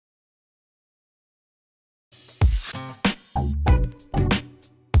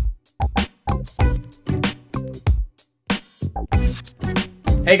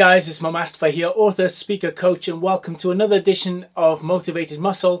Hey guys, it's Mo Mustafa here, author, speaker, coach, and welcome to another edition of Motivated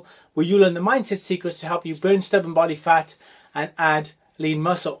Muscle, where you learn the mindset secrets to help you burn stubborn body fat and add lean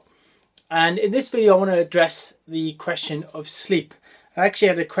muscle. And in this video, I want to address the question of sleep. I actually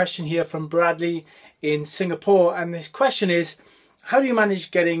had a question here from Bradley in Singapore, and this question is, how do you manage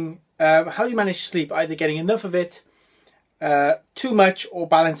sleep, either getting enough of it, too much, or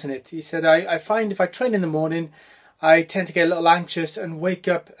balancing it? He said, I find if I train in the morning, I tend to get a little anxious and wake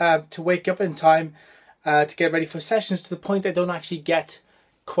up in time to get ready for sessions, to the point I don't actually get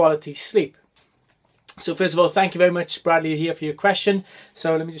quality sleep. So first of all, thank you very much, Bradley, here for your question.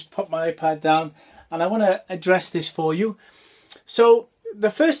 So let me just put my iPad down and I want to address this for you. So the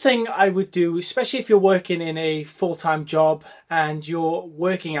first thing I would do, especially if you're working in a full-time job and your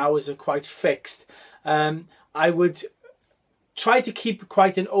working hours are quite fixed, I would try to keep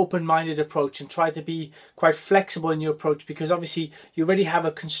quite an open-minded approach and try to be quite flexible in your approach, because obviously you already have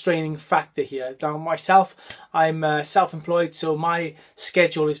a constraining factor here. Now myself, I'm self-employed, so my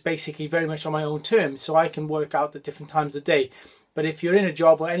schedule is basically very much on my own terms, so I can work out the different times of day. But if you're in a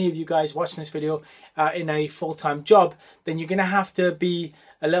job, or any of you guys watching this video in a full-time job, then you're going to have to be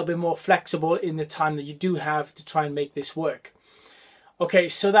a little bit more flexible in the time that you do have to try and make this work. Okay,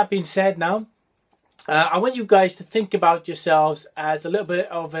 so that being said, now I want you guys to think about yourselves as a little bit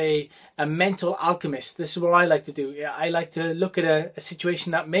of a mental alchemist. This is what I like to do. I like to look at a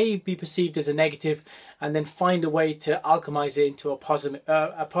situation that may be perceived as a negative and then find a way to alchemize it into a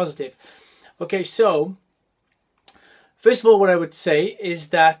positive. Okay, so first of all, what I would say is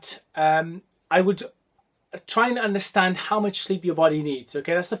that I would try and understand how much sleep your body needs.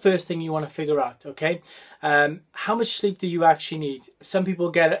 Okay, that's the first thing you want to figure out. Okay, how much sleep do you actually need? Some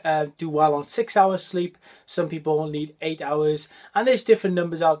people do well on 6 hours sleep, some people need 8 hours, and there's different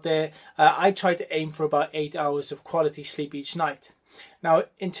numbers out there. I try to aim for about 8 hours of quality sleep each night. Now,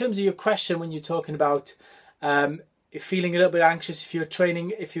 in terms of your question, when you're talking about feeling a little bit anxious if you're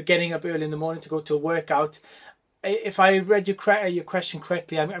training, if you're getting up early in the morning to go to a workout, if I read your question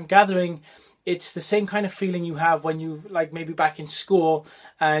correctly, I'm gathering it's the same kind of feeling you have when you've, like, maybe back in school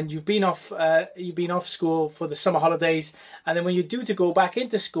and you've been off school for the summer holidays, and then when you're due to go back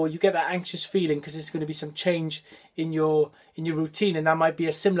into school, you get that anxious feeling because there's going to be some change in your routine, and that might be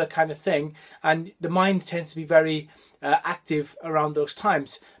a similar kind of thing. And the mind tends to be very active around those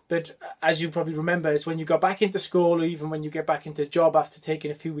times. But as you probably remember, is when you go back into school, or even when you get back into a job after taking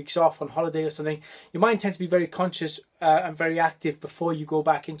a few weeks off on holiday or something, your mind tends to be very conscious and very active before you go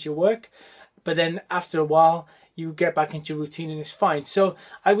back into your work. But then after a while, you get back into your routine and it's fine. So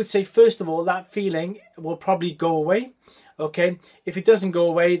I would say, first of all, that feeling will probably go away. Okay, if it doesn't go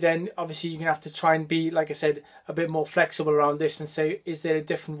away, then obviously you're going to have to try and be, like I said, a bit more flexible around this and say, is there a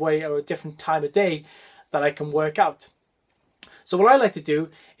different way or a different time of day that I can work out? So what I like to do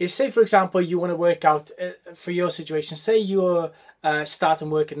is, say for example, you want to work out for your situation. Say you're starting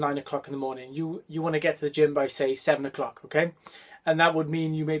work at 9 o'clock in the morning. You want to get to the gym by, say, 7 o'clock, okay? And that would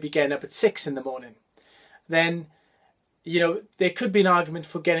mean you may be getting up at 6 in the morning. Then, you know, there could be an argument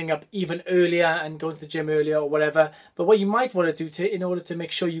for getting up even earlier and going to the gym earlier or whatever. But what you might want to do in order to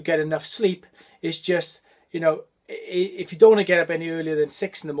make sure you get enough sleep is just, you know, if you don't want to get up any earlier than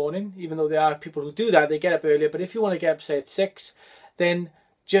 6 in the morning, even though there are people who do that, they get up earlier. But if you want to get up, say, at 6, then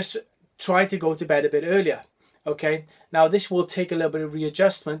just try to go to bed a bit earlier. Okay, now this will take a little bit of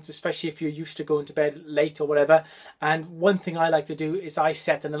readjustment, especially if you're used to going to bed late or whatever. And one thing I like to do is I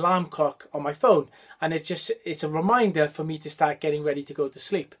set an alarm clock on my phone, and it's a reminder for me to start getting ready to go to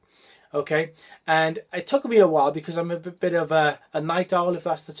sleep. Okay, and it took me a while because I'm a bit of a night owl, if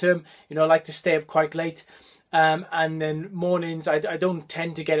that's the term. You know, I like to stay up quite late. And then mornings, I don't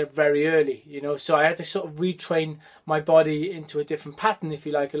tend to get up very early, you know, so I had to sort of retrain my body into a different pattern, if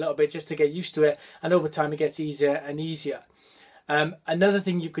you like, a little bit, just to get used to it. And over time, it gets easier and easier. Another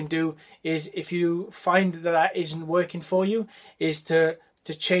thing you can do is, if you find that isn't working for you, is to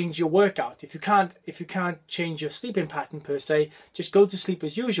change your workout. If you can't change your sleeping pattern per se, just go to sleep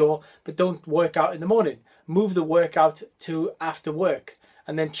as usual, but don't work out in the morning. Move the workout to after work,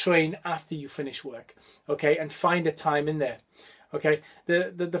 and then train after you finish work. Okay, and find a time in there. Okay,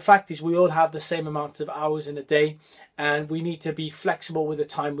 the fact is, we all have the same amounts of hours in a day, and we need to be flexible with the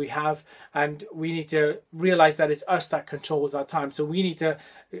time we have, and we need to realize that it's us that controls our time. So we need to,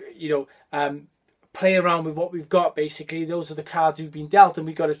 you know, play around with what we've got. Basically, those are the cards we've been dealt, and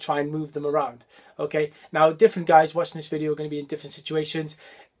we've got to try and move them around. Okay, now different guys watching this video are going to be in different situations.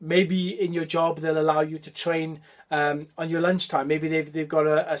 Maybe in your job they'll allow you to train on your lunchtime. Maybe they've got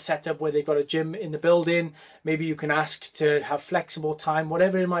a setup where they've got a gym in the building. Maybe you can ask to have flexible time,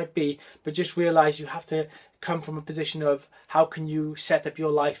 whatever it might be. But just realize you have to come from a position of how can you set up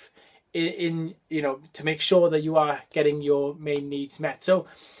your life in you know, to make sure that you are getting your main needs met. So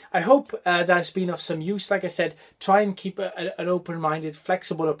I hope that's been of some use. Like I said, try and keep an open-minded,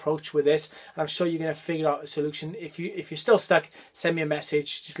 flexible approach with this, and I'm sure you're going to figure out a solution. If you're still stuck, send me a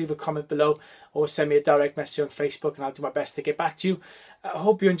message, just leave a comment below, or send me a direct message on Facebook, and I'll do my best to get back to you. I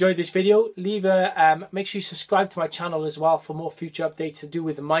hope you enjoyed this video. Make sure you subscribe to my channel as well for more future updates to do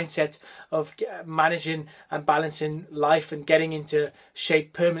with the mindset of managing and balancing life and getting into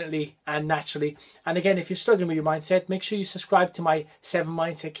shape permanently and naturally. And again, if you're struggling with your mindset, make sure you subscribe to my 7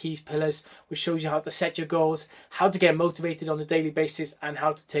 mindset key pillars, which shows you how to set your goals, how to get motivated on a daily basis, and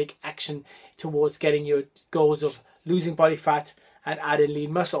how to take action towards getting your goals of losing body fat and adding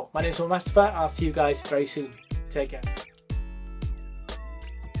lean muscle. My name is Mustafa. I'll see you guys very soon. Take care.